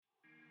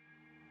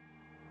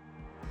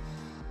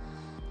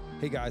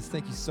Hey guys,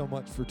 thank you so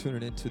much for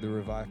tuning into the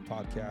Revive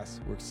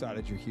podcast. We're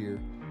excited you're here.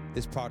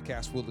 This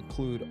podcast will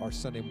include our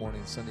Sunday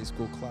morning Sunday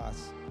school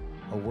class,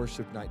 our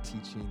worship night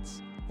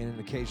teachings, and an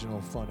occasional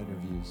fun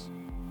interviews.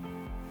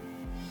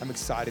 I'm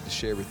excited to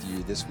share with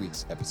you this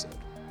week's episode.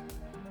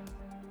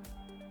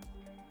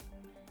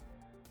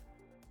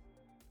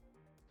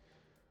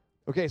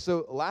 Okay,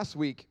 so last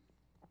week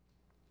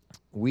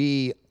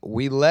we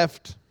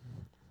left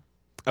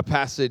a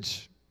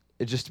passage,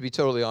 just to be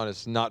totally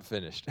honest, not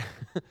finished.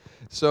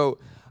 So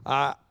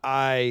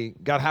I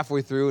got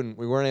halfway through and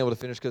we weren't able to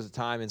finish because of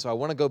time. And so I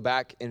want to go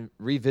back and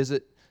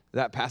revisit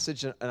that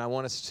passage, and I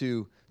want us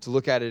to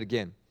look at it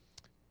again.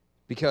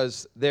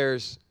 Because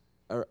there's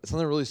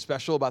something really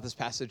special about this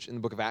passage in the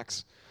book of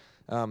Acts.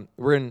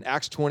 We're in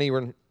Acts 20.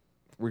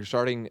 We're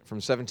starting from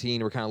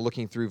 17. We're kind of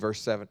looking through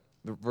verse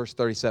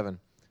 37.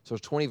 So there's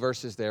 20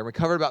 verses there. We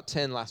covered about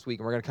 10 last week,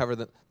 and we're going to cover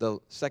the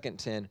second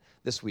 10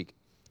 this week.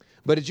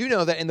 But did you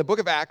know that in the book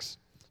of Acts,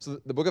 so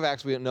the book of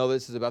Acts, we know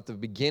this is about the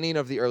beginning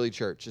of the early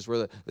church. Is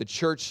where the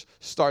church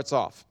starts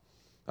off.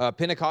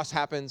 Pentecost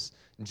happens.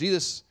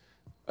 Jesus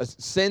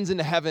ascends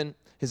into heaven.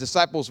 His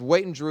disciples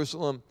wait in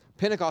Jerusalem.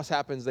 Pentecost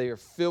happens. They are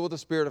filled with the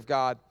Spirit of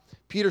God.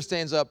 Peter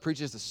stands up,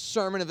 preaches the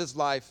sermon of his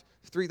life.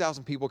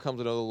 3,000 people come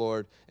to know the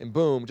Lord. And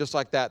boom, just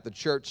like that, the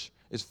church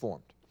is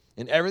formed.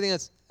 And everything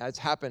that's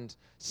happened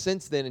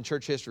since then in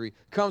church history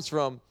comes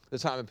from the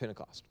time of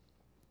Pentecost.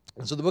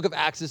 And so the book of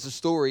Acts is the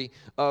story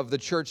of the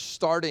church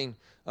starting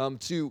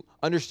to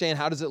understand,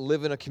 how does it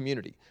live in a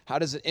community? How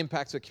does it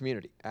impact a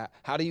community?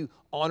 How do you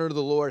honor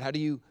the Lord? How do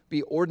you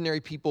be ordinary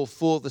people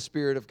full of the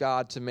Spirit of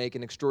God to make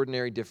an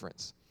extraordinary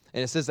difference?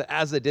 And it says that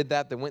as they did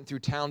that, they went through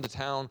town to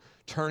town,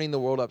 turning the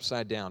world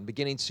upside down,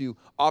 beginning to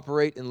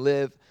operate and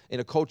live in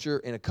a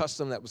culture and a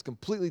custom that was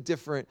completely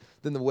different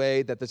than the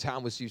way that the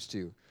town was used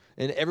to.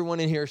 And everyone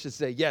in here should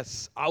say,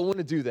 yes, I want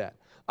to do that.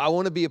 I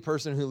want to be a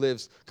person who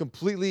lives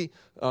completely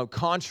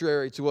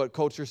contrary to what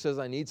culture says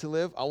I need to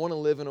live. I want to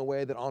live in a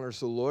way that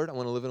honors the Lord. I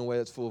want to live in a way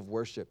that's full of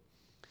worship.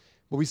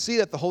 But we see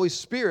that the Holy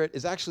Spirit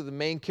is actually the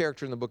main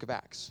character in the book of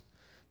Acts,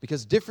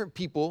 because different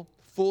people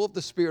full of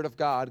the Spirit of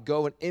God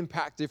go and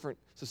impact different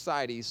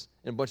societies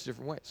in a bunch of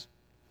different ways.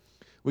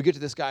 We get to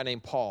this guy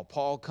named Paul.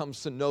 Paul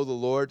comes to know the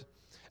Lord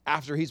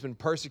after he's been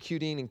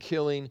persecuting and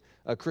killing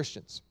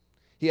Christians.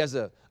 He has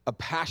a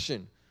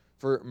passion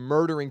for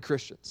murdering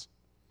Christians.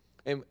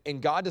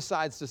 And God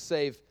decides to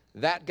save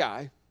that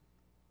guy,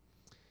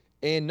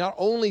 and not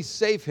only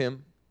save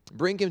him,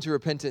 bring him to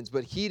repentance,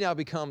 but he now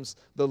becomes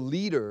the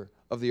leader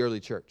of the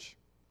early church.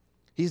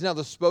 He's now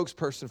the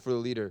spokesperson for the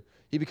leader.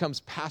 He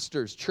becomes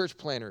pastors, church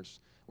planners,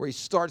 where he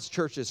starts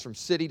churches from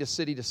city to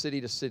city to city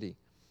to city.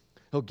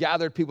 He'll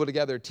gather people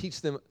together,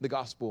 teach them the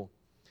gospel.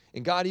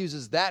 And God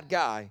uses that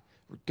guy,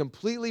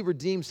 completely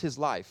redeems his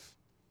life.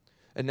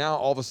 And now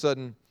all of a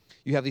sudden,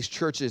 you have these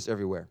churches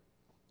everywhere.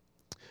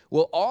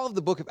 Well, all of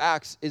the book of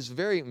Acts is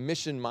very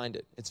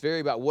mission-minded. It's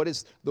very about what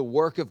is the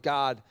work of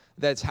God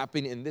that's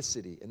happening in this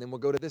city. And then we'll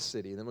go to this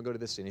city, and then we'll go to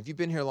this city. And if you've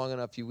been here long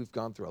enough, we've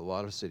gone through a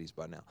lot of cities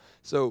by now.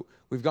 So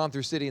we've gone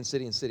through city and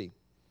city and city.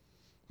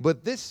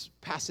 But this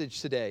passage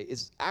today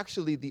is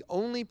actually the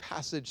only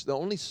passage, the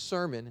only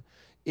sermon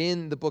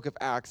in the book of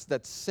Acts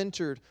that's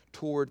centered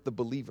toward the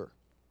believer.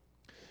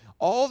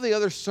 All the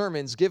other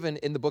sermons given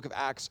in the book of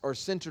Acts are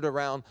centered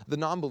around the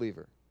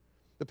non-believer,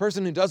 the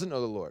person who doesn't know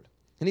the Lord.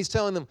 And he's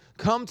telling them,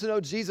 come to know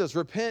Jesus,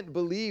 repent,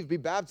 believe, be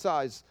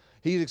baptized.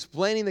 He's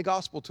explaining the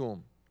gospel to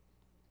them.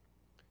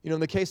 You know, in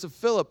the case of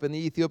Philip and the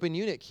Ethiopian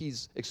eunuch,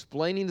 he's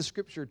explaining the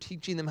scripture,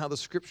 teaching them how the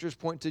scriptures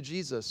point to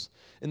Jesus.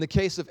 In the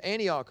case of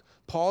Antioch,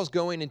 Paul's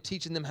going and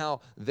teaching them how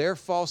their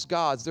false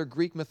gods, their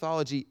Greek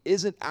mythology,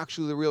 isn't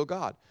actually the real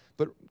God,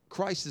 but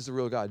Christ is the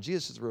real God.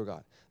 Jesus is the real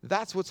God.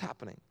 That's what's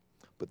happening.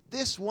 But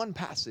this one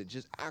passage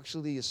is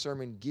actually a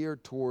sermon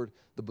geared toward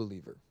the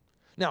believer.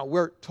 Now,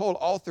 we're told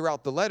all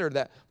throughout the letter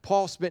that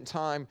Paul spent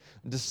time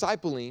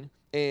discipling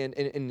and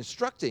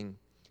instructing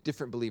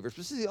different believers. But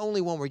this is the only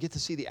one where we get to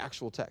see the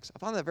actual text. I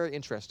found that very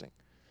interesting.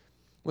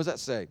 What does that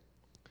say?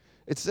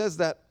 It says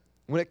that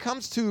when it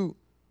comes to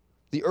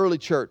the early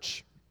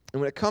church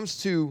and when it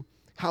comes to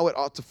how it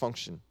ought to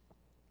function,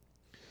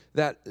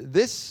 that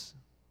this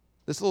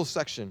little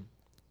section,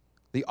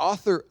 the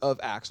author of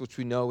Acts, which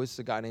we know is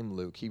the guy named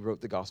Luke, he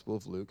wrote the Gospel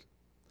of Luke.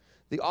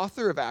 The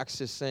author of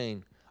Acts is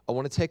saying, I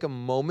want to take a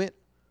moment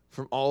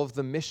from all of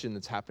the mission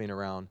that's happening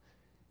around,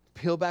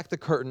 peel back the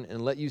curtain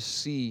and let you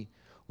see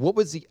what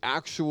was the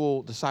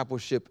actual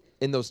discipleship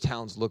in those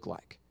towns look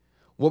like.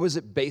 What was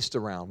it based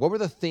around? What were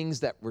the things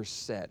that were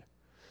said?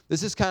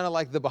 This is kind of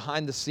like the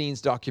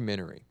behind-the-scenes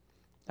documentary.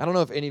 I don't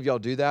know if any of y'all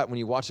do that. When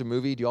you watch a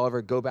movie, do y'all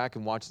ever go back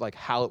and watch like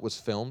how it was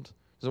filmed?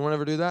 Does anyone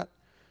ever do that?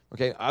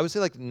 Okay, I would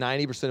say like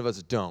 90% of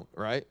us don't,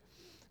 right?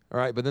 All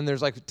right, but then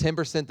there's like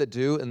 10% that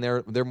do, and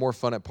they're more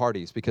fun at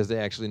parties because they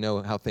actually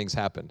know how things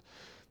happened.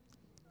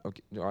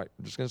 Okay, all right,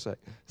 I'm just going to say.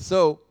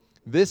 So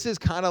this is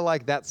kind of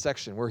like that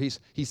section where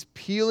he's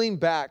peeling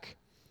back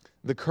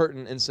the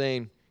curtain and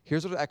saying,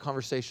 here's what that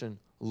conversation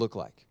looked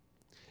like.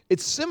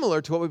 It's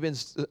similar to what we've been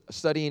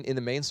studying in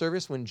the main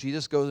service when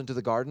Jesus goes into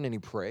the garden and he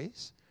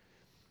prays.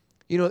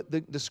 You know,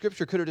 the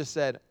scripture could have just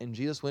said, and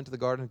Jesus went to the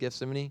Garden of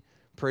Gethsemane,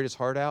 prayed his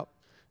heart out,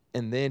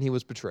 and then he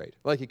was betrayed.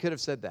 Like, he could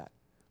have said that.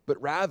 But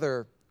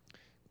rather,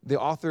 the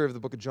author of the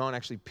book of John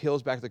actually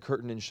peels back the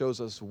curtain and shows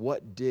us,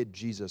 what did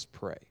Jesus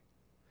pray?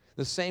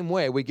 The same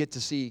way, we get to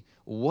see,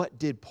 what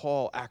did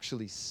Paul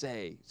actually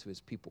say to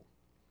his people?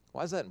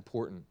 Why is that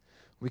important?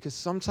 Because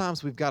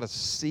sometimes we've got to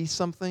see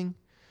something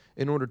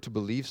in order to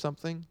believe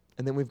something,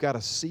 and then we've got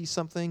to see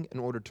something in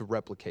order to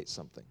replicate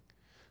something.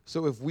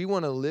 So if we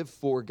want to live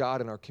for God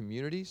in our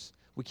communities,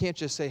 we can't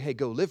just say, hey,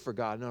 go live for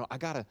God. No, I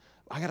gotta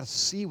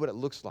see what it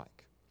looks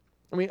like.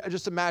 I mean,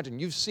 just imagine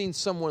you've seen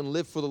someone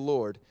live for the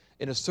Lord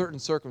in a certain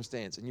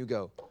circumstance, and you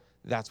go,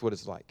 that's what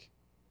it's like.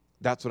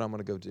 That's what I'm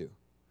going to go do.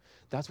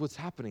 That's what's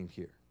happening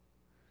here.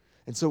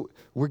 And so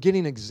we're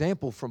getting an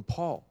example from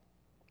Paul.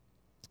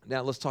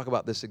 Now let's talk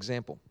about this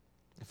example.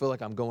 I feel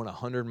like I'm going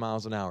 100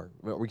 miles an hour.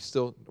 Are we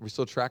still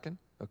tracking?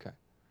 Okay.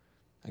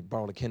 I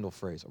borrowed a Kindle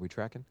phrase. Are we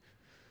tracking?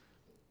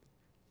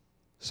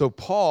 So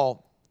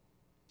Paul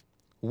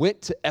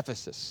went to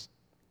Ephesus.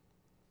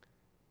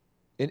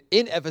 And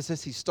in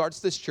Ephesus, he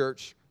starts this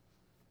church.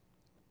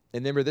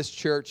 And remember, this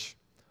church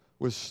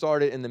was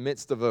started in the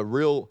midst of a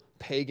real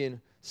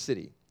pagan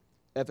city.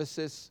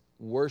 Ephesus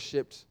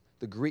worshipped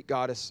the Greek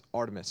goddess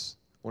Artemis,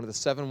 one of the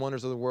 7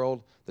 wonders of the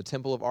world. The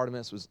temple of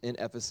Artemis was in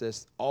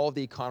Ephesus. All of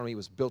the economy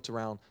was built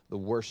around the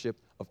worship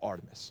of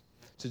Artemis.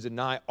 To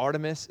deny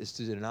Artemis is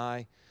to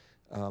deny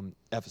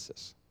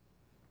Ephesus.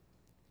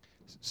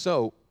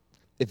 So,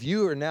 if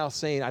you are now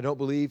saying, I don't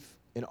believe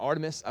in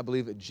Artemis, I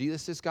believe that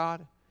Jesus is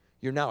God,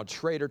 you're now a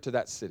traitor to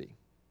that city.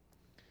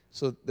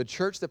 So the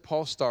church that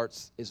Paul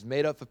starts is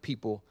made up of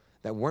people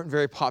that weren't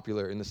very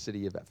popular in the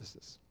city of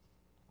Ephesus.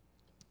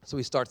 So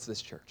he starts this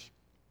church.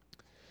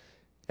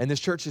 And this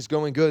church is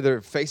going good.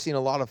 They're facing a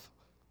lot of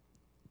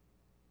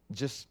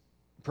just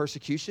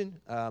persecution.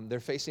 They're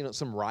facing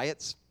some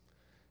riots.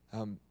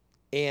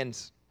 And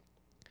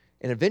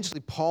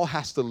eventually Paul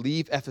has to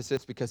leave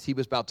Ephesus because he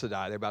was about to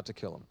die. They're about to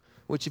kill him.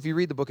 Which, if you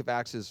read the book of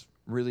Acts, is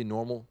really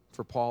normal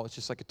for Paul. It's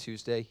just like a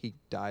Tuesday. He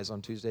dies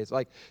on Tuesdays.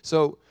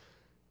 So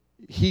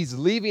he's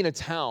leaving a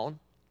town,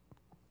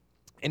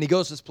 and he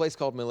goes to this place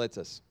called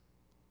Miletus.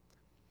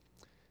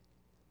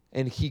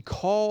 And he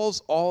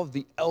calls all of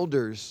the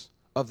elders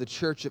of the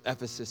church of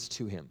Ephesus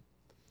to him.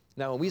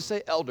 Now, when we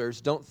say elders,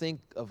 don't think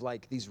of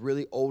like these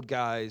really old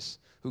guys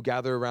who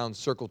gather around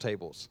circle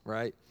tables,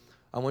 right?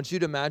 I want you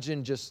to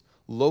imagine just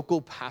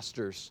local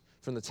pastors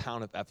from the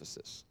town of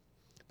Ephesus.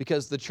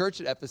 Because the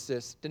church at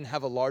Ephesus didn't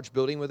have a large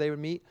building where they would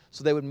meet,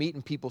 so they would meet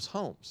in people's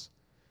homes.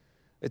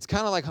 It's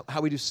kind of like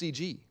how we do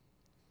CG.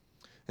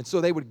 And so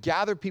they would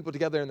gather people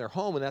together in their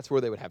home, and that's where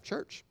they would have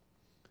church.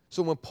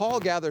 So when Paul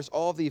gathers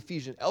all of the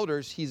Ephesian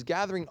elders, he's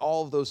gathering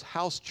all of those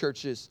house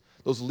churches,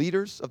 those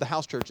leaders of the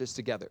house churches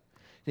together.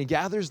 And he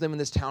gathers them in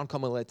this town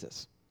called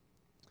Miletus.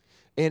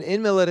 And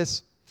in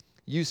Miletus,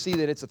 you see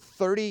that it's a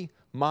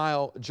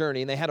 30-mile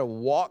journey, and they had to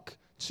walk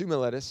to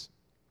Miletus.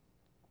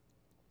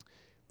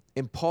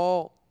 And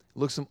Paul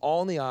looks them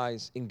all in the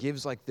eyes and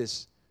gives like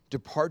this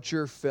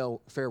departure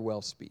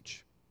farewell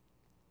speech.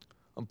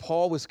 And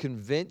Paul was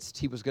convinced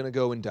he was going to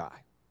go and die,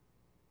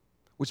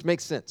 which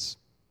makes sense.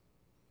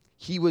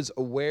 He was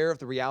aware of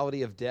the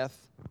reality of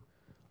death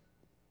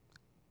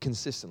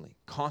consistently,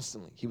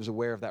 constantly. He was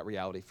aware of that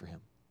reality for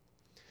him.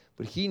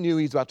 But he knew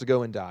he was about to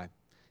go and die.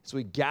 So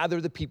he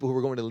gathered the people who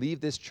were going to leave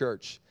this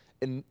church,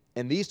 and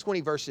these 20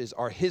 verses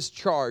are his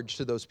charge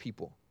to those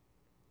people.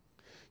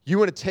 You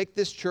want to take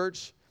this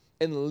church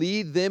and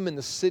lead them in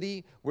the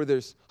city where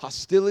there's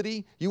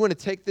hostility. You want to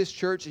take this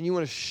church and you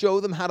want to show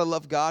them how to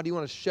love God. You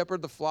want to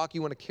shepherd the flock.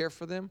 You want to care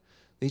for them.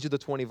 These are the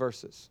 20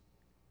 verses.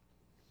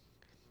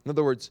 In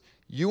other words,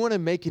 you want to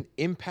make an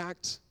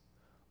impact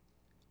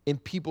in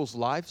people's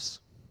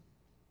lives.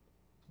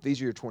 These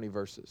are your 20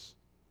 verses.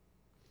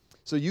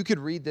 So you could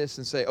read this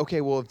and say, okay,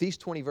 well, if these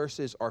 20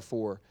 verses are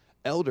for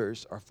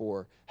elders, are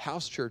for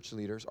house church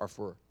leaders, are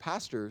for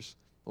pastors,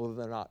 well,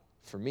 they're not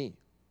for me.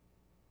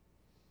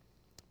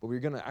 What we're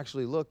going to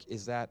actually look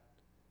is that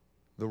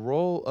the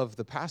role of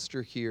the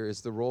pastor here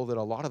is the role that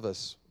a lot of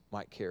us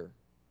might carry.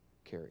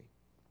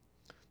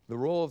 The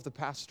role of the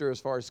pastor as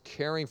far as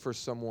caring for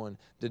someone,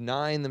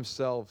 denying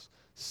themselves,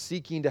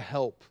 seeking to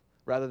help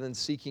rather than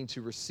seeking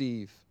to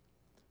receive.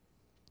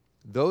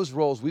 Those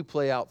roles we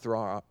play out through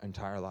our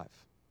entire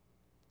life.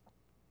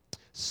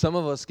 Some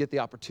of us get the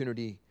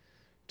opportunity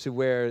to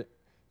wear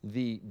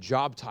the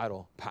job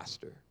title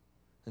pastor.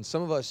 And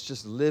some of us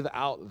just live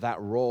out that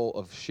role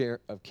of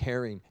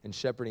caring and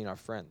shepherding our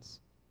friends.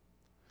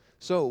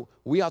 So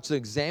we ought to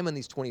examine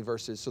these 20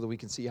 verses so that we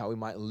can see how we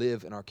might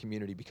live in our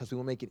community, because we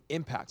will make an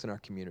impact in our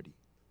community.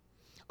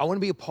 I want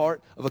to be a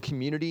part of a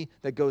community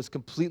that goes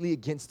completely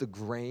against the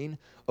grain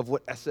of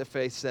what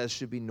SFA says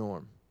should be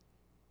norm.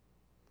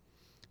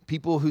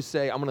 People who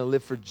say, I'm going to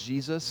live for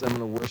Jesus, I'm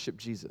going to worship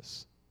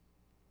Jesus.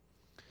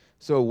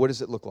 So what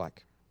does it look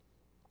like?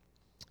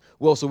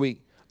 Well,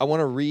 I want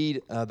to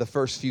read the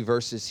first few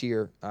verses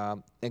here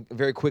and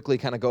very quickly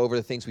kind of go over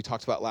the things we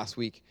talked about last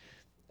week.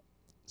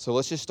 So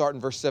let's just start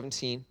in verse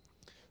 17,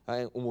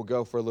 and we'll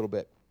go for a little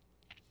bit.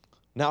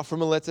 Now from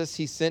Miletus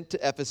he sent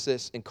to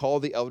Ephesus and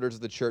called the elders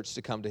of the church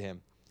to come to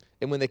him.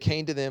 And when they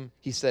came to them,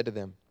 he said to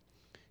them,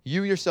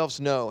 you yourselves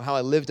know how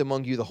I lived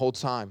among you the whole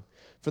time,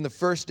 from the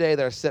first day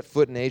that I set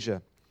foot in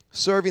Asia,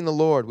 serving the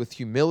Lord with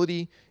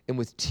humility and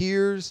with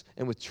tears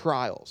and with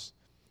trials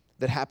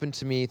that happened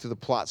to me through the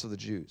plots of the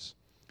Jews.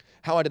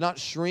 How I did not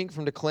shrink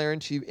from declaring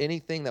to you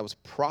anything that was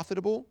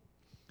profitable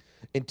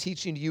and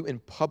teaching you in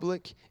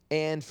public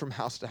and from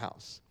house to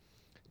house,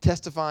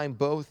 testifying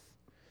both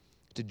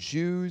to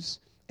Jews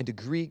and to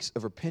Greeks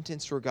of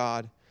repentance for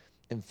God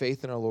and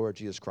faith in our Lord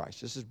Jesus Christ.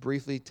 Just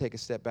briefly take a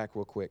step back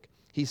real quick.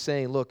 He's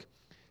saying, look,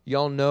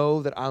 y'all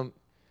know that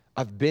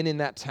I've been in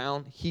that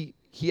town. He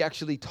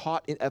actually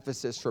taught in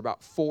Ephesus for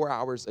about 4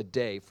 hours a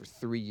day for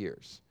 3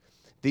 years.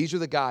 These are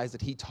the guys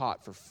that he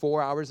taught for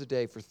 4 hours a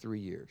day for 3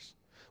 years.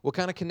 What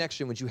kind of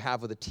connection would you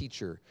have with a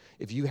teacher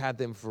if you had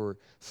them for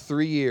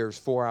 3 years,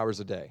 4 hours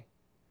a day?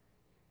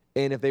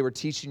 And if they were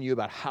teaching you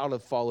about how to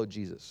follow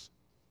Jesus?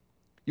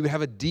 You would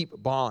have a deep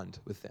bond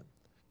with them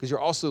because you're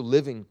also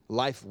living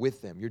life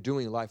with them. You're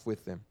doing life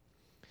with them.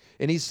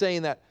 And he's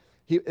saying that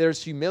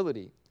there's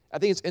humility. I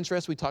think it's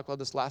interesting. We talked about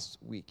this last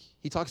week.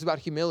 He talks about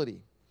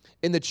humility.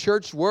 In the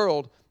church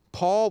world,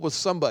 Paul was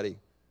somebody.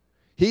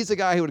 He's the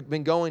guy who had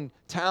been going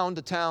town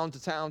to town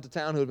to town to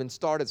town, who had been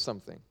started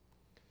something.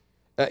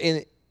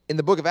 In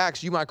the book of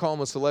Acts, you might call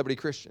him a celebrity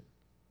Christian.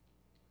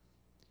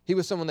 He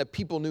was someone that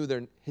people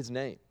knew his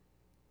name.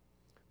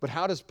 But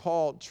how does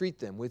Paul treat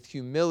them? With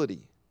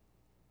humility.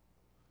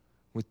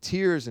 With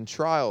tears and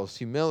trials,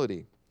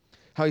 humility.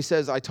 How he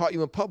says, I taught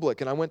you in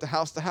public, and I went to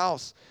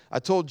house. I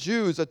told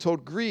Jews, I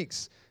told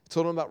Greeks, I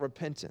told them about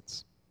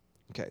repentance.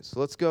 Okay, so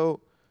let's go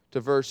to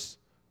verse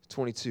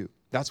 22.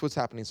 That's what's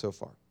happening so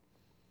far.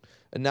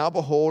 And now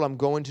behold, I'm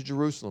going to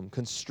Jerusalem,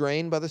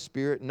 constrained by the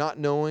Spirit, not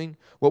knowing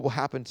what will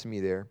happen to me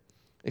there,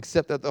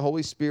 except that the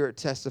Holy Spirit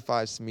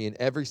testifies to me in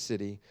every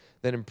city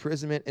that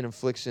imprisonment and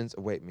afflictions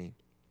await me.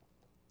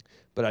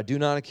 But I do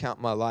not account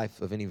my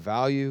life of any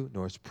value,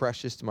 nor as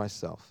precious to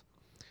myself,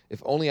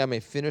 if only I may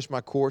finish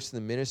my course in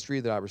the ministry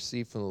that I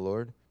received from the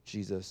Lord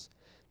Jesus,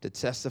 to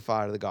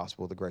testify to the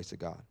gospel of the grace of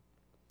God.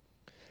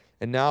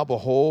 And now,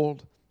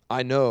 behold,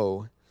 I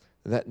know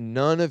that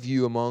none of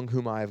you among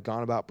whom I have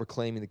gone about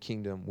proclaiming the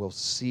kingdom will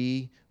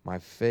see my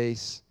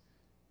face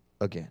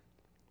again.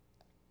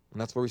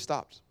 And that's where we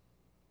stopped.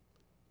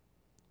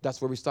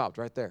 That's where we stopped,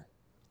 right there.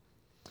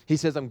 He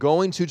says, I'm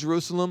going to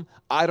Jerusalem.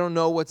 I don't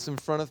know what's in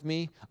front of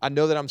me. I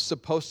know that I'm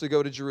supposed to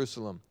go to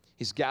Jerusalem.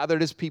 He's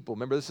gathered his people.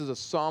 Remember, this is a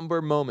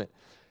somber moment.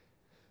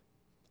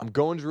 I'm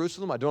going to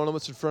Jerusalem. I don't know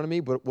what's in front of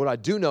me, but what I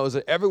do know is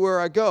that everywhere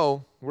I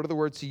go, what are the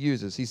words he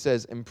uses? He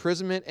says,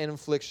 imprisonment and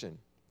affliction.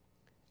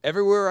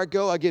 Everywhere I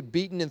go, I get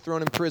beaten and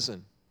thrown in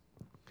prison.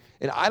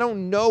 And I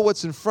don't know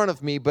what's in front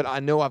of me, but I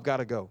know I've got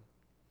to go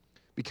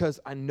because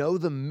I know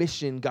the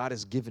mission God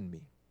has given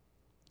me.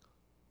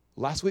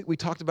 Last week, we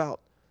talked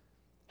about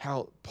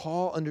how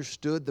Paul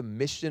understood the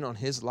mission on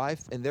his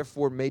life and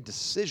therefore made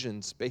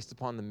decisions based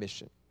upon the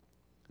mission.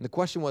 And the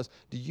question was,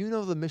 do you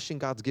know the mission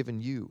God's given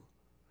you?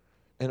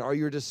 And are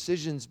your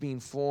decisions being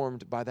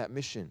formed by that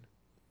mission?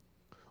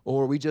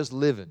 Or are we just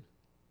living?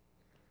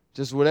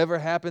 Just whatever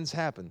happens,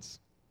 happens.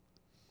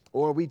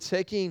 Or are we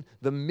taking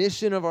the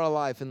mission of our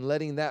life and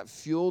letting that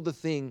fuel the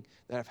thing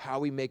of how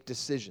we make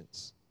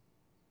decisions?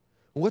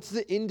 What's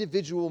the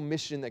individual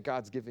mission that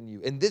God's given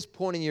you? In this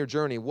point in your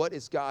journey, what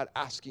is God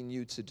asking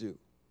you to do?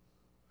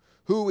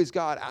 Who is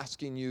God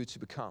asking you to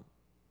become?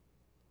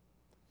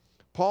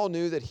 Paul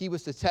knew that he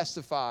was to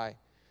testify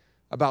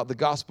about the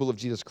gospel of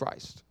Jesus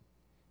Christ.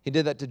 He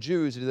did that to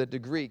Jews, he did that to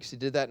Greeks, he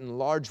did that in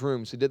large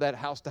rooms, he did that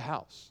house to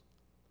house.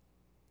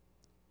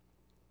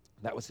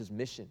 That was his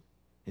mission,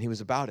 and he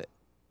was about it.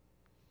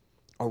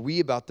 Are we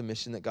about the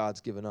mission that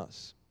God's given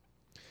us?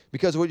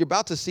 Because what you're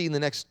about to see in the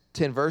next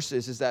 10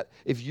 verses is that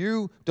if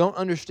you don't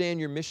understand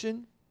your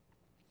mission,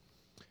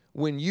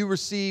 when you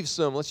receive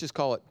some, let's just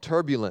call it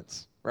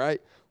turbulence,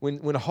 right?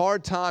 When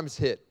hard times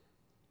hit,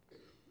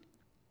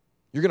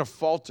 you're going to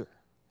falter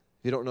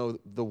if you don't know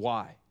the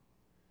why.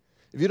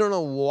 If you don't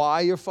know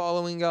why you're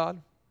following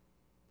God,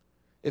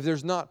 if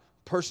there's not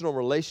personal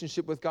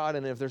relationship with God,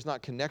 and if there's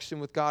not connection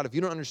with God, if you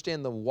don't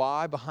understand the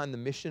why behind the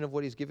mission of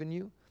what he's given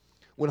you,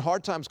 when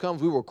hard times come,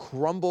 we will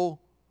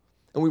crumble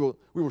and we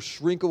will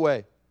shrink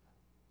away.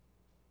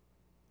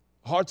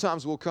 Hard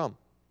times will come.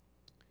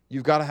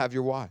 You've got to have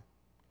your why.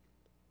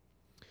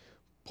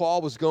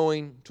 Paul was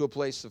going to a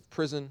place of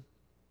prison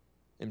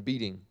and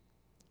beating,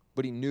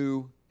 but he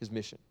knew his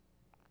mission.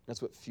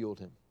 That's what fueled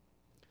him.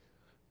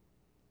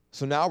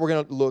 So now we're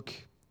going to look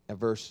at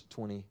verse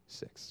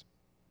 26.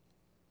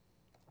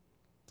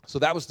 So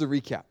that was the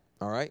recap,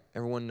 all right?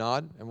 Everyone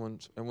nod,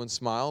 everyone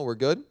smile. We're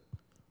good?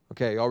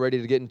 Okay, all ready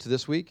to get into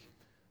this week?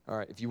 All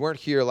right, if you weren't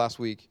here last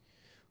week,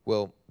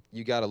 well,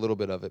 you got a little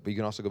bit of it, but you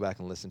can also go back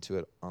and listen to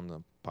it on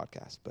the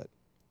podcast. But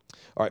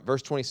all right,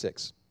 verse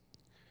 26.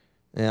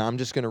 And I'm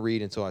just going to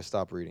read until I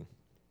stop reading.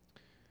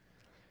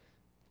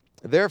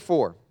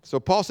 Therefore, so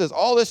Paul says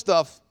all this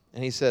stuff,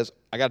 and he says,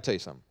 I got to tell you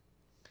something.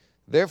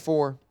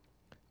 Therefore,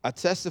 I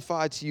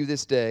testify to you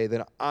this day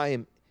that I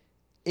am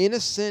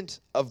innocent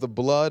of the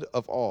blood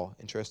of all.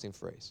 Interesting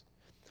phrase.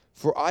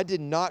 For I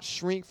did not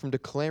shrink from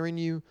declaring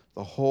you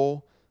the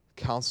whole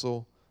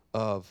counsel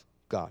of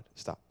God.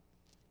 Stop.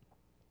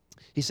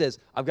 He says,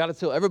 I've got to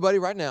tell everybody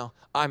right now,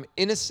 I'm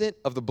innocent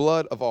of the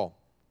blood of all.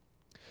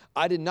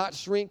 I did not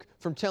shrink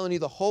from telling you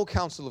the whole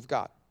counsel of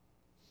God.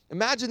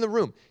 Imagine the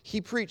room. He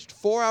preached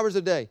 4 hours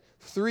a day,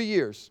 3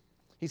 years.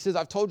 He says,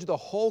 I've told you the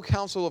whole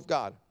counsel of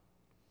God.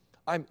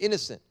 I'm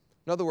innocent.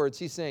 In other words,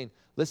 he's saying,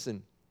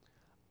 listen,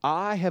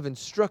 I have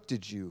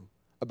instructed you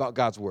about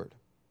God's word.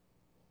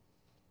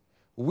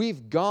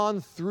 We've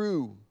gone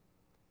through,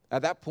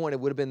 at that point, it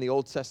would have been the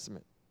Old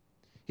Testament.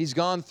 He's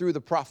gone through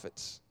the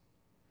prophets.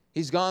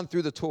 He's gone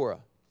through the Torah.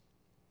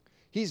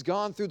 He's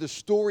gone through the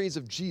stories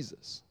of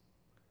Jesus.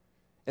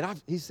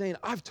 And he's saying,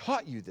 I've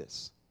taught you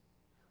this.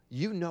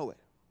 You know it.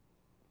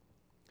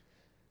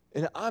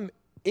 And I'm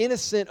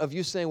innocent of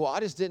you saying, well, I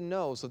just didn't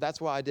know, so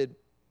that's why I did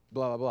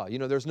blah, blah,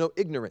 blah. There's no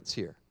ignorance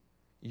here.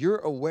 You're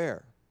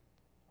aware.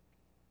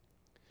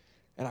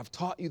 And I've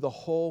taught you the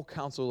whole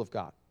counsel of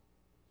God.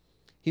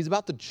 He's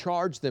about to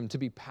charge them to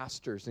be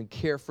pastors and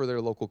care for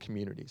their local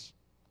communities.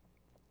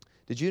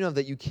 Did you know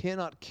that you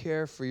cannot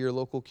care for your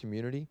local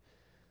community?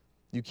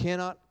 You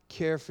cannot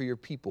care for your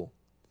people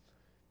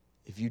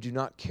if you do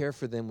not care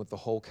for them with the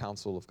whole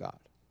counsel of God.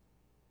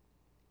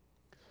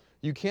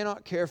 You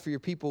cannot care for your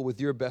people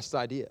with your best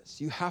ideas.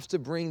 You have to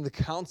bring the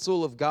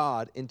counsel of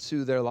God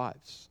into their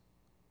lives.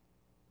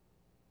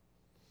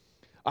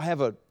 I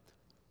have a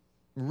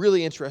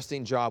really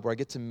interesting job where I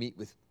get to meet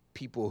with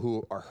people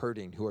who are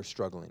hurting, who are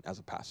struggling as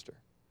a pastor.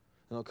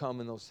 And they'll come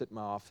and they'll sit in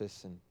my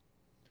office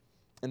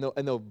and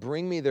they'll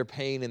bring me their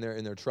pain and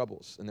their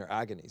troubles and their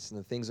agonies and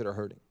the things that are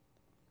hurting.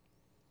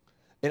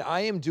 And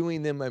I am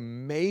doing them a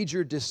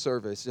major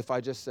disservice if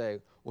I just say,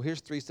 well,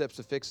 here's 3 steps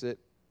to fix it,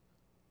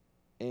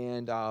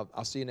 and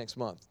I'll see you next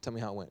month. Tell me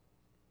how it went.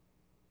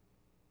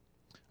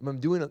 I'm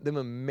doing them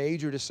a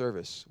major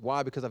disservice.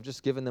 Why? Because I've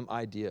just given them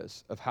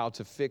ideas of how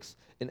to fix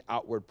an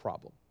outward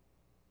problem.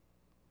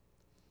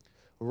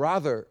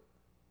 Rather,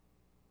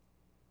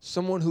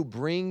 someone who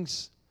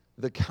brings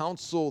the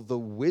counsel, the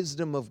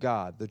wisdom of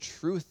God, the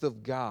truth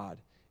of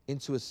God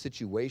into a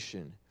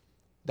situation,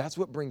 that's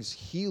what brings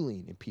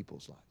healing in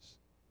people's lives.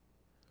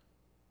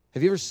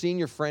 Have you ever seen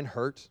your friend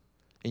hurt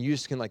and you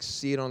just can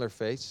see it on their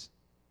face?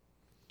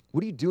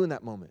 What do you do in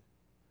that moment?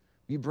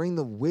 You bring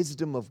the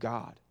wisdom of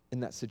God in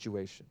that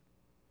situation.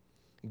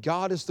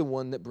 God is the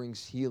one that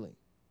brings healing,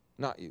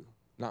 not you,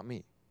 not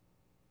me.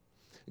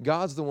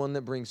 God's the one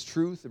that brings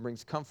truth and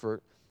brings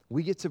comfort.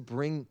 We get to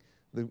bring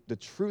the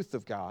truth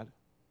of God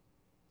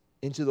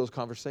into those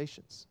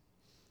conversations.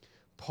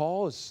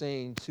 Paul is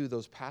saying to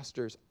those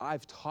pastors,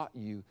 I've taught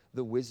you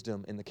the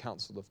wisdom and the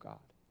counsel of God.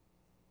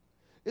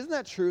 Isn't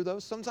that true, though?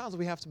 Sometimes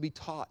we have to be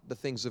taught the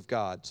things of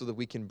God so that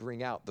we can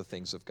bring out the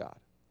things of God,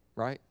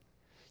 right?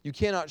 You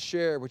cannot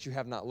share what you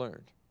have not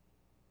learned.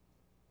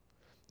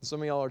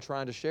 Some of y'all are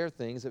trying to share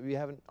things that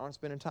you aren't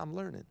spending time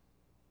learning.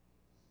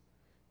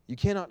 You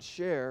cannot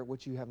share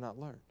what you have not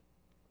learned.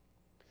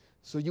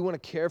 So you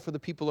want to care for the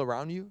people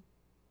around you?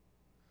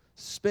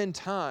 Spend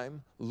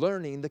time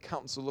learning the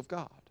counsel of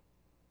God,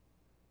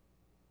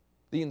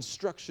 the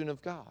instruction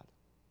of God,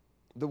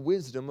 the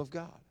wisdom of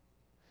God.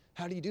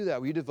 How do you do that?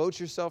 Well, you devote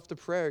yourself to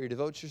prayer. You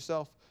devote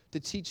yourself to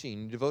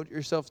teaching. You devote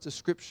yourself to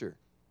Scripture.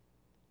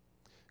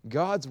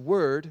 God's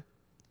Word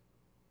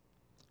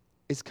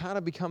it's kind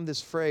of become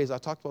this phrase. I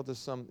talked about this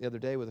some the other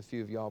day with a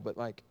few of y'all, but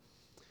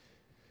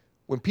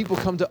when people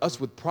come to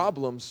us with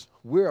problems,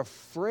 we're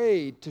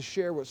afraid to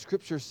share what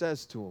Scripture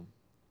says to them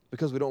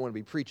because we don't want to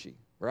be preachy,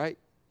 right?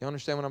 You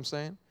understand what I'm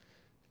saying?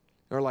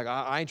 They're like,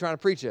 I ain't trying to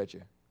preach at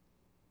you.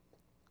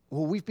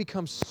 Well, we've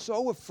become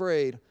so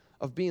afraid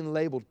of being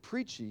labeled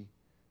preachy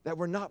that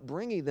we're not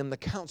bringing them the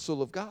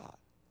counsel of God.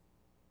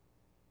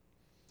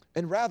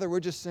 And rather,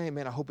 we're just saying,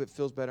 man, I hope it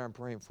feels better. I'm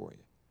praying for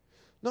you.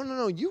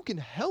 No. You can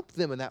help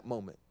them in that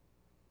moment.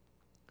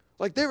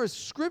 There is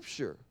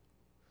Scripture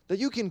that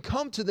you can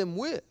come to them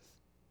with.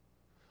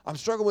 I'm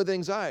struggling with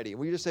anxiety.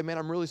 Well, you just say, man,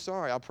 I'm really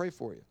sorry. I'll pray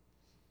for you.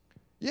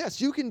 Yes,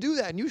 you can do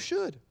that, and you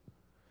should.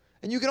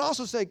 And you can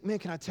also say, man,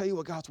 can I tell you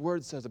what God's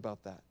Word says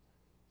about that?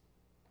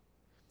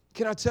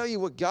 Can I tell you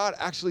what God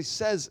actually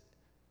says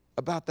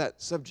about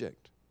that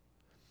subject?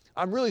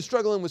 I'm really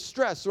struggling with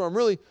stress, or I'm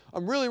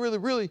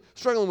really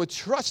struggling with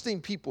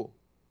trusting people.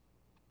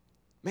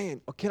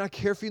 Man, can I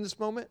care for you in this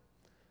moment?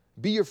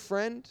 Be your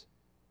friend?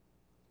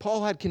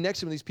 Paul had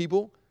connection with these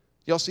people.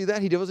 Y'all see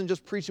that? He wasn't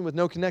just preaching with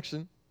no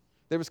connection.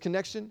 There was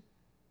connection. And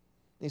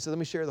he said, let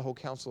me share the whole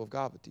counsel of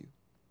God with you.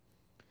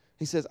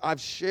 He says, I've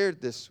shared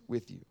this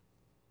with you.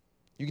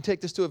 You can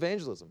take this to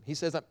evangelism. He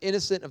says, I'm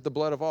innocent of the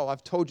blood of all.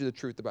 I've told you the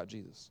truth about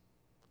Jesus.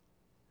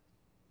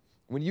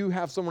 When you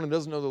have someone who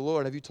doesn't know the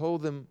Lord, have you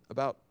told them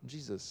about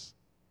Jesus?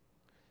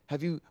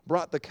 Have you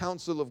brought the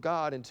counsel of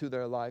God into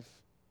their life?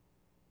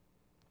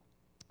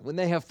 When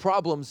they have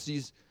problems,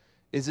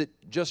 is it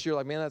just you're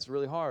like, man, that's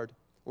really hard?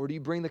 Or do you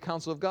bring the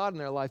counsel of God in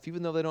their life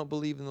even though they don't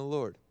believe in the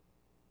Lord?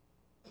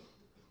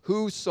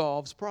 Who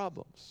solves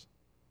problems?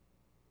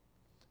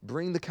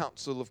 bring the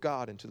counsel of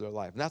God into their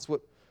life. And that's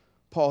what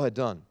Paul had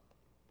done.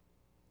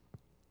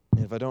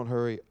 And if I don't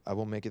hurry, I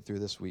won't make it through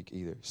this week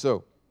either.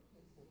 So,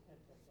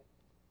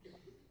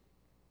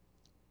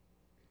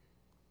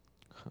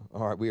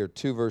 all right, we are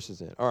 2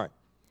 verses in. All right.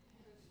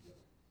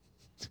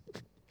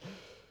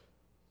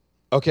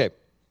 Okay.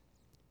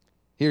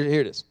 Here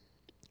it is.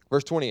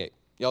 Verse 28.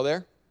 Y'all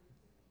there?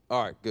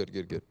 All right,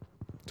 good.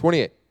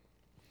 28.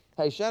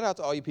 Hey, shout out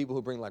to all you people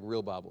who bring like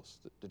real Bibles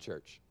to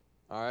church.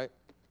 All right?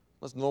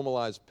 Let's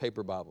normalize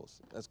paper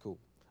Bibles. That's cool.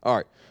 All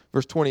right,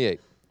 verse 28.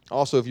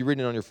 Also, if you're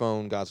reading it on your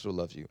phone, God still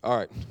loves you. All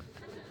right.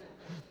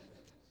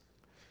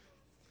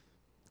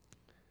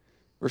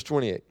 Verse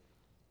 28.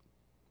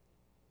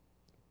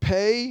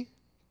 Pay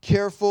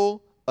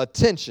careful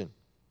attention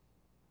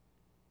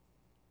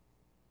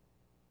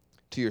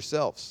to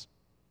yourselves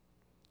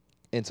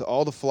and to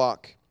all the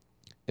flock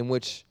in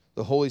which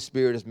the Holy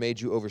Spirit has made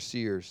you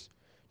overseers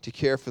to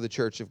care for the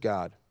church of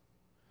God,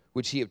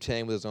 which he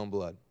obtained with his own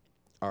blood.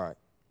 All right.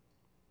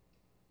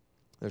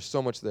 There's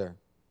so much there.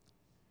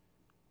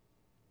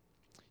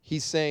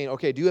 He's saying,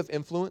 okay, do you have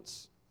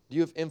influence? Do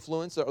you have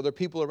influence? Are there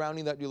people around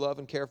you that you love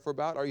and care for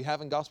about? Are you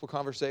having gospel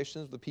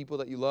conversations with the people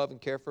that you love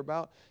and care for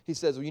about? He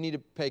says, well, you need to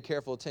pay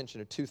careful attention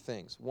to 2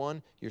 things.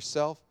 1,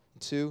 yourself.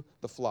 2,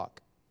 the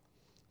flock.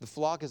 The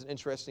flock is an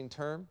interesting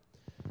term.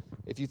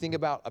 If you think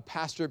about a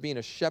pastor being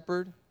a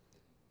shepherd,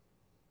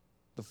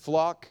 the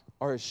flock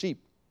are his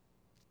sheep.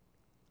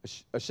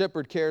 A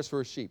shepherd cares for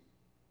his sheep.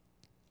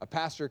 A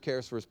pastor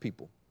cares for his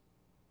people.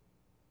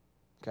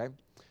 Okay?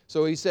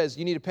 So he says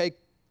you need to pay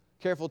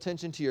careful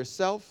attention to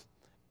yourself,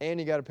 and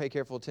you got to pay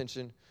careful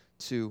attention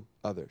to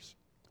others.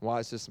 Why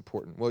is this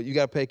important? Well, you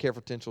got to pay careful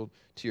attention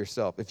to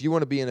yourself. If you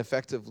want to be an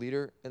effective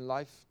leader in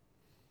life,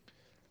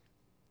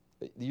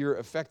 your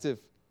effective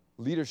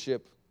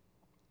leadership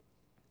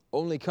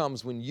only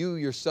comes when you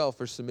yourself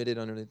are submitted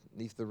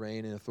underneath the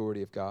reign and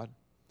authority of God.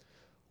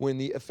 When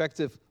the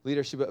effective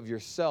leadership of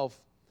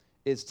yourself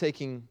is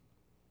taking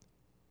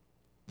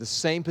the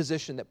same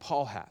position that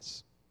Paul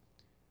has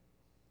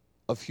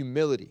of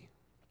humility.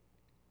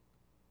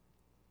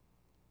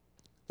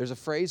 There's a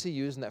phrase he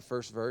used in that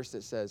first verse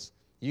that says,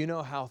 you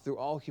know how through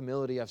all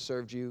humility I've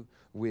served you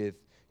with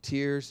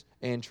tears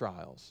and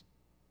trials.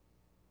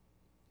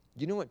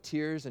 You know what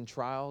tears and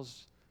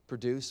trials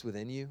produce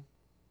within you?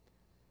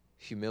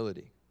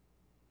 Humility.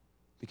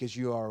 Because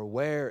you are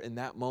aware in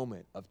that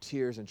moment of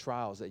tears and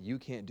trials that you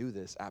can't do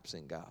this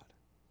absent God.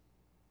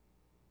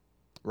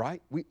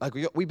 Right?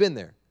 We've been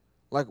there.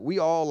 Like we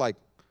all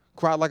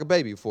cried like a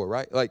baby before,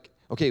 right? Like,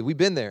 okay, we've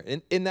been there.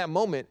 In that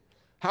moment,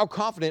 how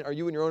confident are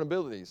you in your own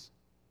abilities?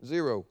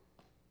 0.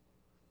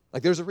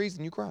 Like there's a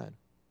reason you cried.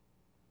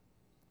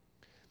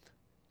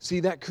 See,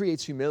 that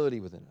creates humility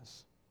within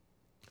us.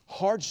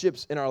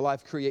 Hardships in our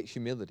life create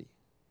humility.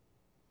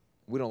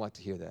 We don't like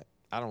to hear that.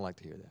 I don't like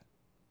to hear that.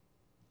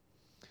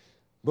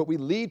 But we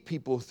lead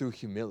people through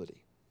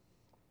humility.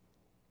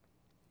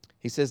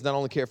 He says not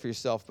only care for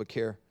yourself, but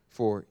care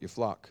for your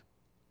flock.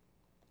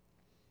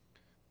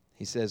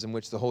 He says in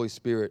which the Holy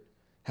Spirit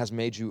has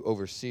made you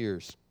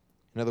overseers.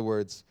 In other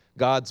words,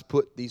 God's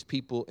put these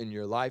people in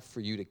your life for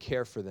you to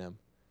care for them.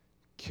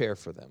 Care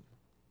for them.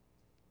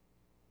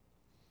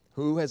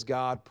 Who has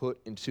God put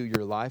into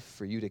your life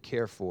for you to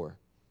care for?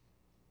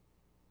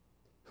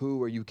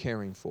 Who are you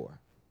caring for?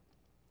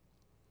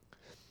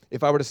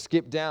 If I were to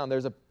skip down,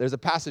 there's a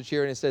passage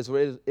here and it says,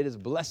 well, it is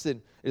blessed,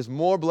 it is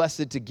more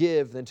blessed to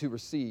give than to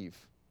receive.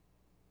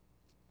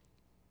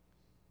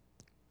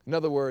 In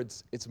other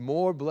words, it's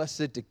more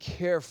blessed to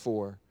care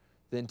for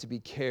than to be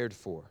cared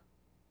for.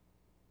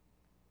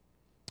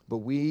 But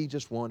we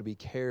just want to be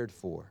cared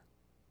for.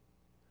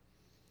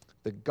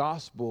 The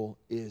gospel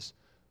is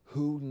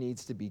who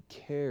needs to be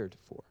cared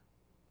for.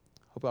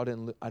 Hope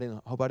I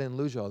didn't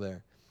lose y'all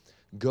there.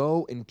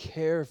 Go and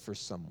care for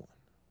someone,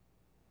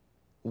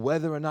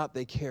 whether or not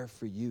they care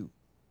for you.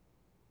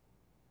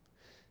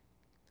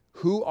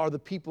 Who are the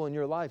people in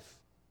your life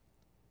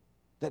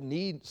that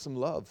need some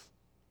love,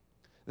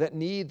 that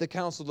need the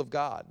counsel of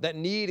God, that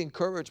need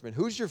encouragement?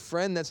 Who's your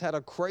friend that's had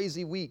a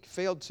crazy week,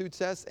 failed 2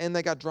 tests, and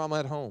they got drama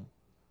at home?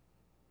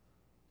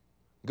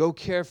 Go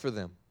care for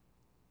them.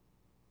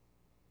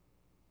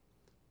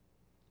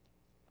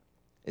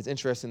 It's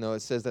interesting, though.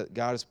 It says that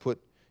God has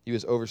put you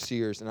as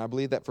overseers, and I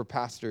believe that for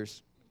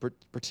pastors,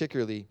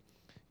 particularly,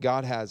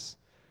 God has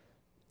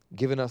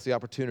given us the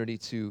opportunity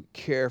to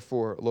care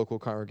for local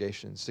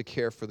congregations, to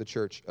care for the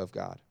church of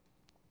God.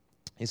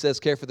 He says,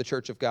 care for the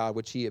church of God,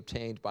 which he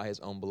obtained by his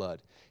own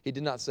blood. He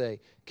did not say,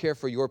 care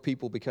for your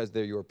people because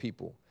they're your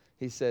people.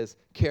 He says,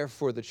 care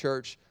for the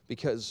church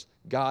because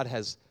God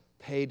has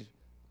paid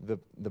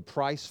the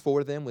price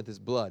for them with his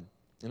blood.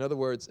 In other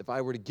words, if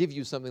I were to give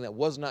you something that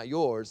was not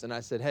yours, and I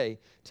said, hey,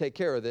 take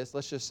care of this,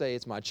 let's just say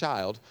it's my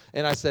child,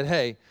 and I said,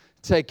 hey,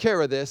 take care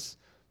of this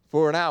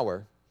for an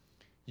hour,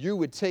 you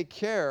would take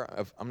care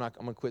of, I'm going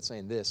to quit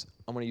saying this,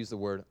 I'm going to use the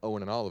word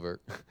Owen and Oliver.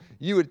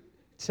 You would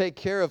take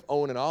care of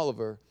Owen and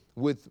Oliver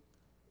with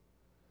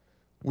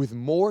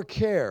more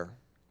care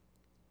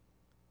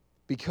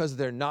because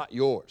they're not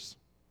yours.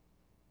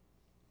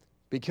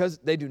 because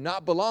they do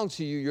not belong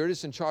to you, you're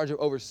just in charge of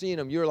overseeing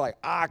them. You're like,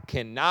 I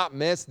cannot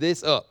mess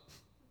this up,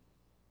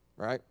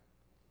 right?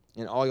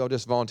 And all y'all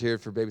just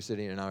volunteered for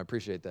babysitting, and I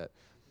appreciate that.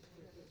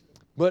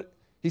 But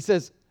he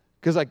says,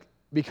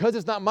 because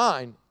it's not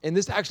mine, and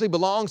this actually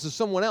belongs to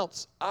someone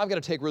else, I've got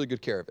to take really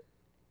good care of it,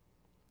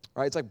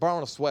 right? It's like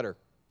borrowing a sweater.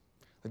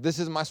 Like, this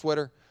isn't my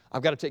sweater.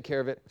 I've got to take care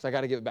of it, so I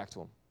got to give it back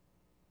to him.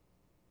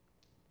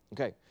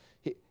 Okay.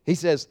 He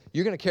says,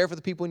 you're going to care for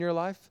the people in your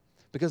life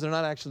because they're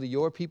not actually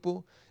your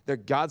people. They're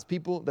God's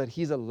people that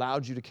he's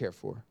allowed you to care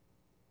for.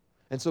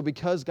 And so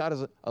because God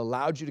has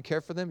allowed you to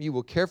care for them, you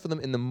will care for them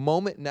in the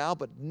moment now,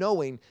 but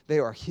knowing they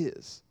are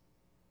his.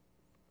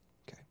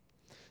 Okay.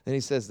 Then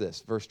he says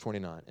this, verse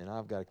 29, and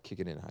I've got to kick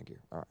it in high gear.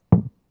 All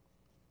right.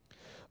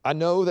 I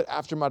know that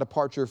after my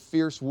departure,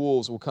 fierce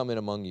wolves will come in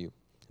among you,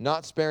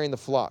 not sparing the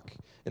flock.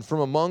 And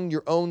from among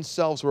your own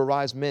selves will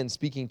arise men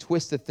speaking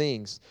twisted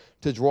things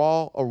to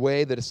draw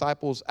away the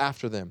disciples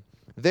after them.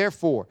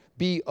 Therefore,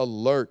 be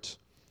alert,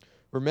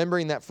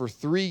 remembering that for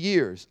 3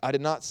 years I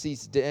did not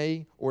cease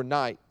day or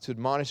night to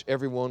admonish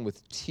everyone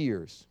with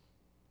tears.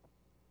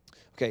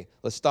 Okay,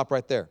 let's stop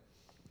right there.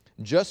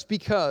 Just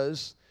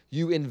because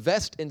you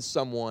invest in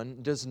someone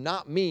does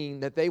not mean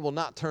that they will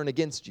not turn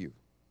against you.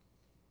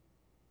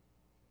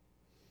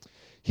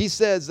 He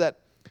says that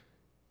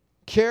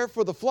care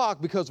for the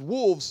flock because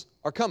wolves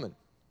are coming.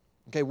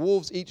 Okay,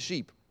 wolves eat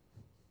sheep.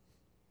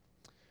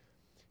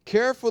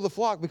 Care for the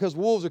flock because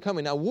wolves are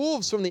coming. Now,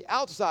 wolves from the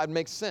outside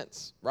makes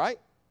sense, right?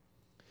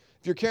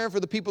 If you're caring for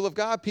the people of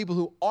God, people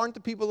who aren't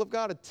the people of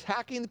God,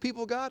 attacking the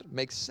people of God,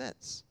 makes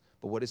sense.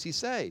 But what does he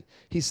say?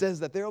 He says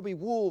that there will be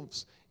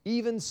wolves,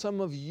 even some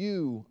of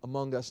you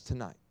among us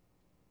tonight.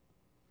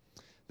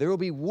 There will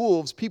be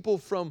wolves, people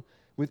from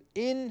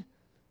within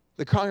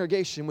the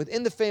congregation,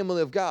 within the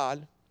family of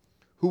God,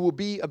 who will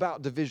be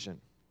about division.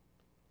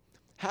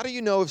 How do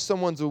you know if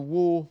someone's a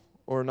wolf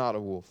or not a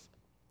wolf?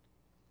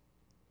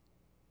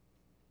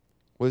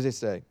 What does it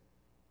say?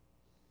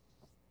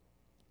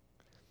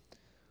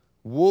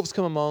 Wolves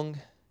come among,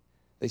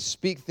 they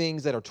speak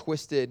things that are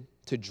twisted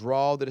to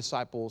draw the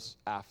disciples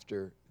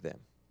after them.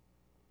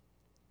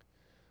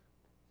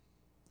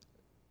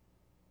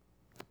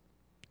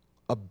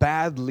 A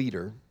bad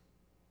leader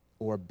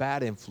or a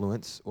bad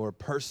influence or a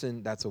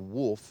person that's a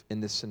wolf in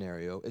this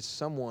scenario is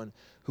someone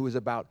who is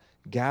about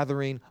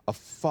gathering a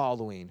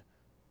following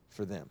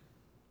for them,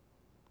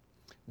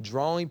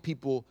 drawing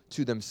people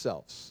to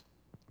themselves.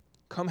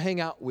 Come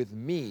hang out with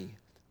me.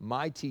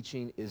 My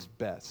teaching is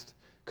best.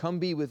 Come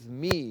be with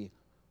me.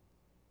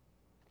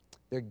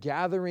 They're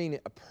gathering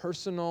a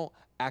personal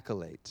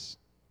accolades.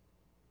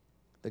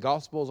 The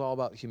gospel is all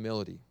about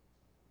humility.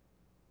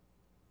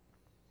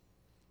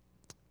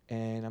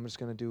 And I'm just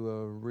going to do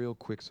a real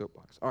quick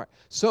soapbox. All right.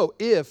 So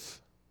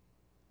if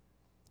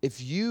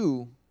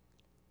you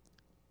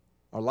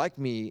are like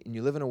me and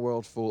you live in a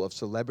world full of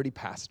celebrity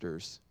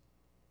pastors,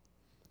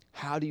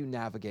 how do you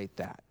navigate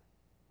that?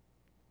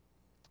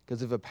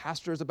 Because if a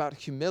pastor is about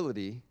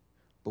humility,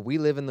 but we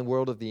live in the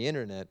world of the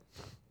internet,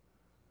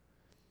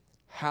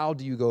 how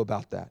do you go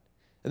about that?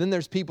 And then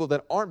there's people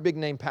that aren't big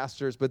name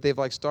pastors, but they've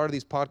started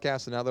these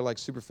podcasts and now they're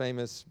super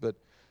famous, but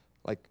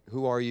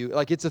who are you?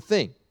 It's a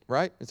thing,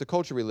 right? It's a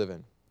culture we live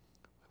in.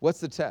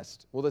 What's the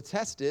test? Well, the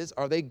test is,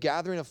 are they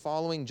gathering a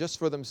following just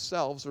for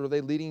themselves, or are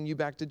they leading you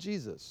back to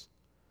Jesus?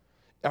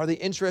 Are they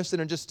interested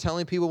in just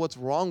telling people what's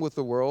wrong with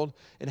the world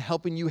and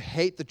helping you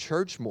hate the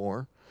church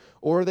more?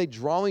 Or are they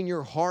drawing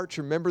your heart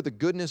to remember the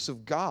goodness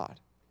of God?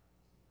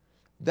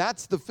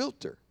 That's the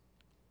filter.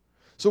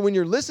 So when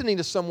you're listening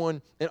to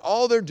someone and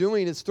all they're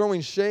doing is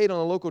throwing shade on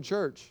a local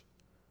church,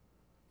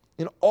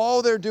 and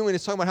all they're doing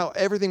is talking about how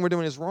everything we're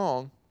doing is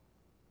wrong,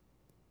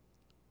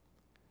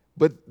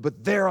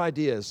 but their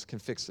ideas can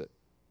fix it,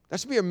 that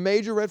should be a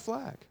major red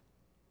flag.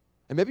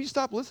 And maybe you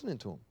stop listening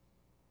to them.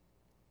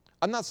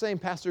 I'm not saying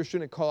pastors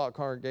shouldn't call out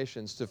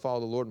congregations to follow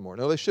the Lord more.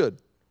 No, they should.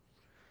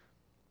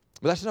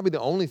 But that should not be the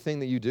only thing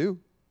that you do.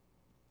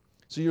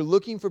 So you're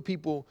looking for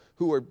people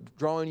who are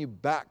drawing you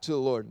back to the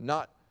Lord,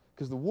 not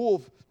because the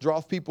wolf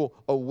draws people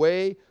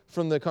away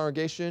from the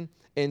congregation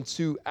and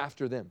to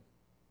after them.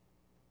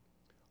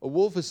 A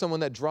wolf is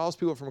someone that draws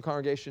people from a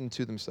congregation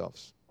to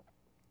themselves.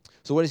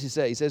 So what does he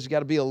say? He says you got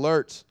to be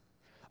alert.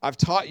 I've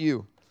taught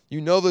you.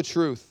 You know the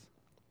truth.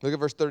 Look at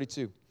verse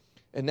 32.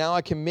 And now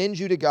I commend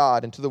you to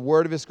God and to the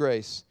word of his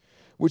grace,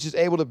 which is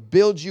able to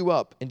build you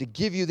up and to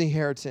give you the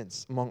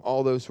inheritance among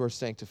all those who are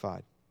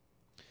sanctified.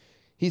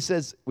 He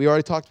says, we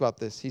already talked about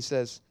this. He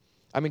says,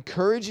 I'm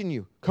encouraging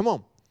you. Come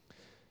on.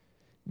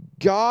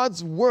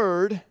 God's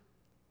word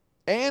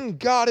and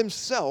God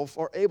himself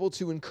are able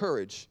to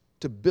encourage,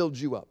 to build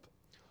you up.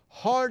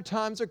 Hard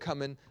times are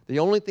coming. The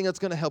only thing that's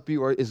going to help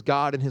you is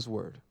God and his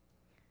word.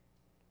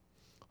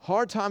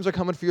 Hard times are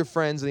coming for your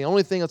friends. And the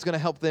only thing that's going to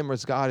help them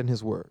is God and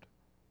his word.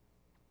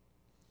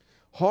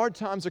 Hard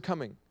times are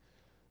coming.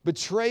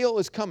 Betrayal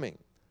is coming.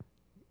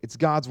 It's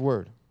God's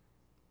word.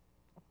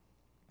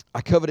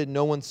 I coveted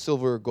no one's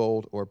silver or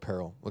gold or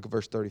apparel. Look at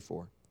verse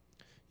 34.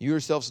 You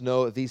yourselves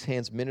know that these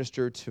hands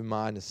minister to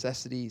my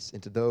necessities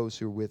and to those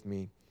who are with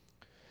me.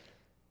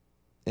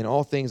 In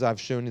all things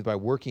I've shown you, by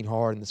working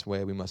hard in this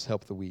way, we must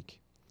help the weak.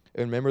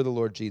 And remember the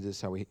Lord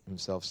Jesus, how he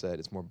himself said,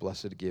 it's more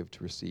blessed to give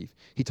to receive.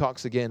 He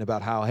talks again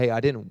about how, hey, I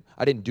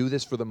didn't do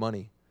this for the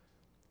money.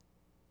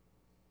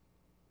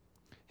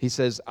 He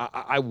says,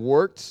 I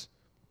worked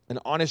an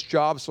honest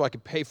job so I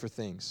could pay for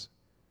things.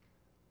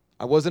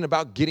 I wasn't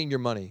about getting your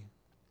money,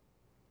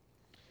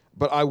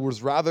 but I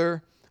was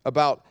rather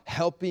about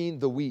helping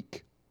the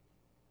weak.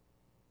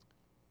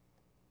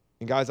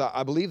 And guys,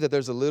 I believe that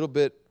there's a little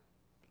bit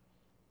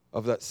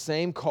of that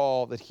same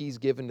call that he's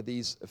given to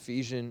these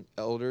Ephesian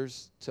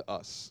elders to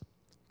us.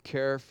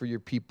 Care for your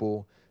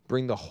people,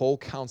 bring the whole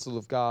counsel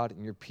of God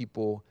in your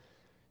people.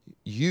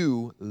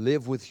 You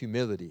live with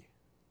humility.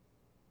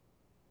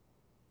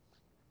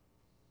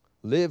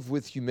 Live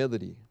with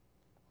humility.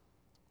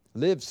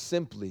 Live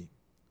simply.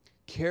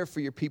 Care for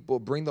your people.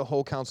 Bring the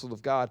whole counsel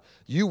of God.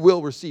 You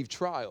will receive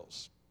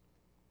trials.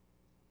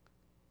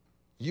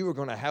 You are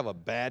going to have a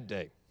bad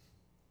day.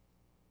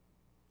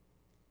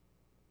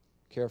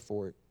 Care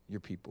for your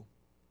people.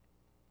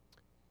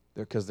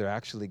 Because they're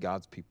actually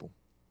God's people.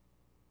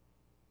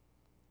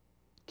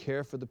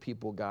 Care for the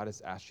people God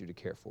has asked you to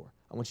care for.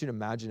 I want you to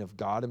imagine if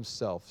God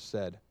himself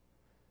said,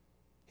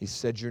 he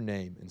said your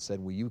name and said,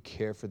 will you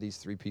care for these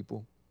 3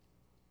 people?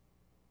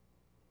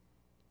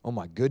 Oh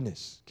my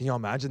goodness. Can you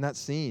imagine that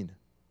scene?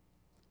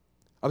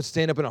 I would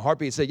stand up in a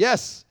heartbeat and say,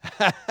 yes,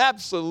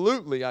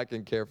 absolutely I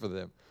can care for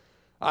them.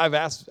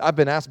 I've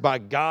been asked by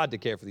God to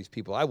care for these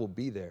people. I will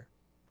be there.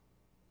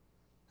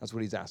 That's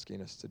what he's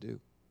asking us to do.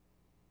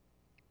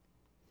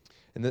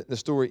 And the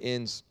story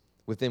ends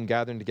with them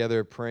gathering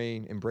together,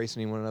 praying,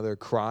 embracing one another,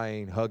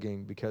 crying,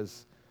 hugging,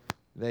 because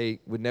they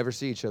would never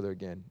see each other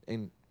again.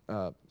 And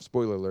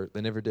spoiler alert,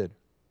 they never did.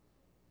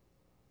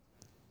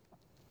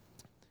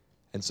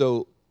 And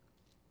so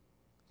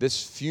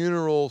this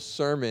funeral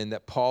sermon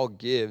that Paul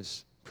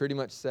gives pretty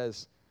much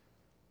says,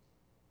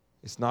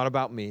 it's not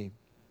about me.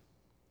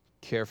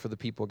 Care for the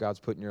people God's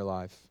put in your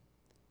life.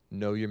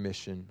 Know your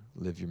mission.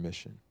 Live your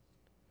mission.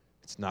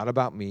 It's not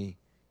about me.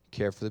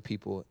 Care for the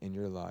people in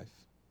your life.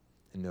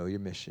 And know your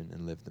mission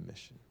and live the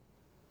mission.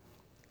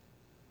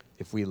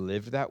 If we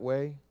live that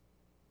way,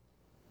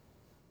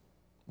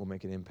 we'll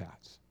make an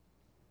impact.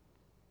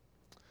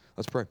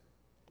 Let's pray.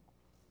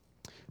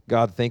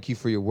 God, thank you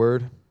for your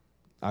word.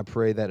 I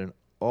pray that in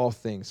all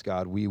things,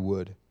 God, we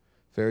would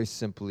very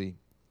simply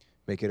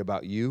make it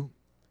about you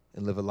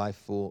and live a life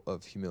full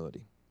of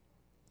humility.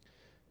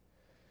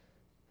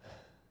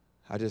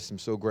 I just am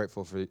so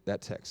grateful for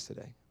that text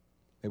today.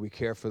 May we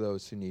care for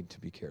those who need to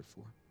be cared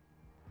for.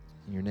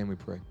 In your name we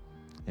pray.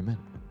 Amen.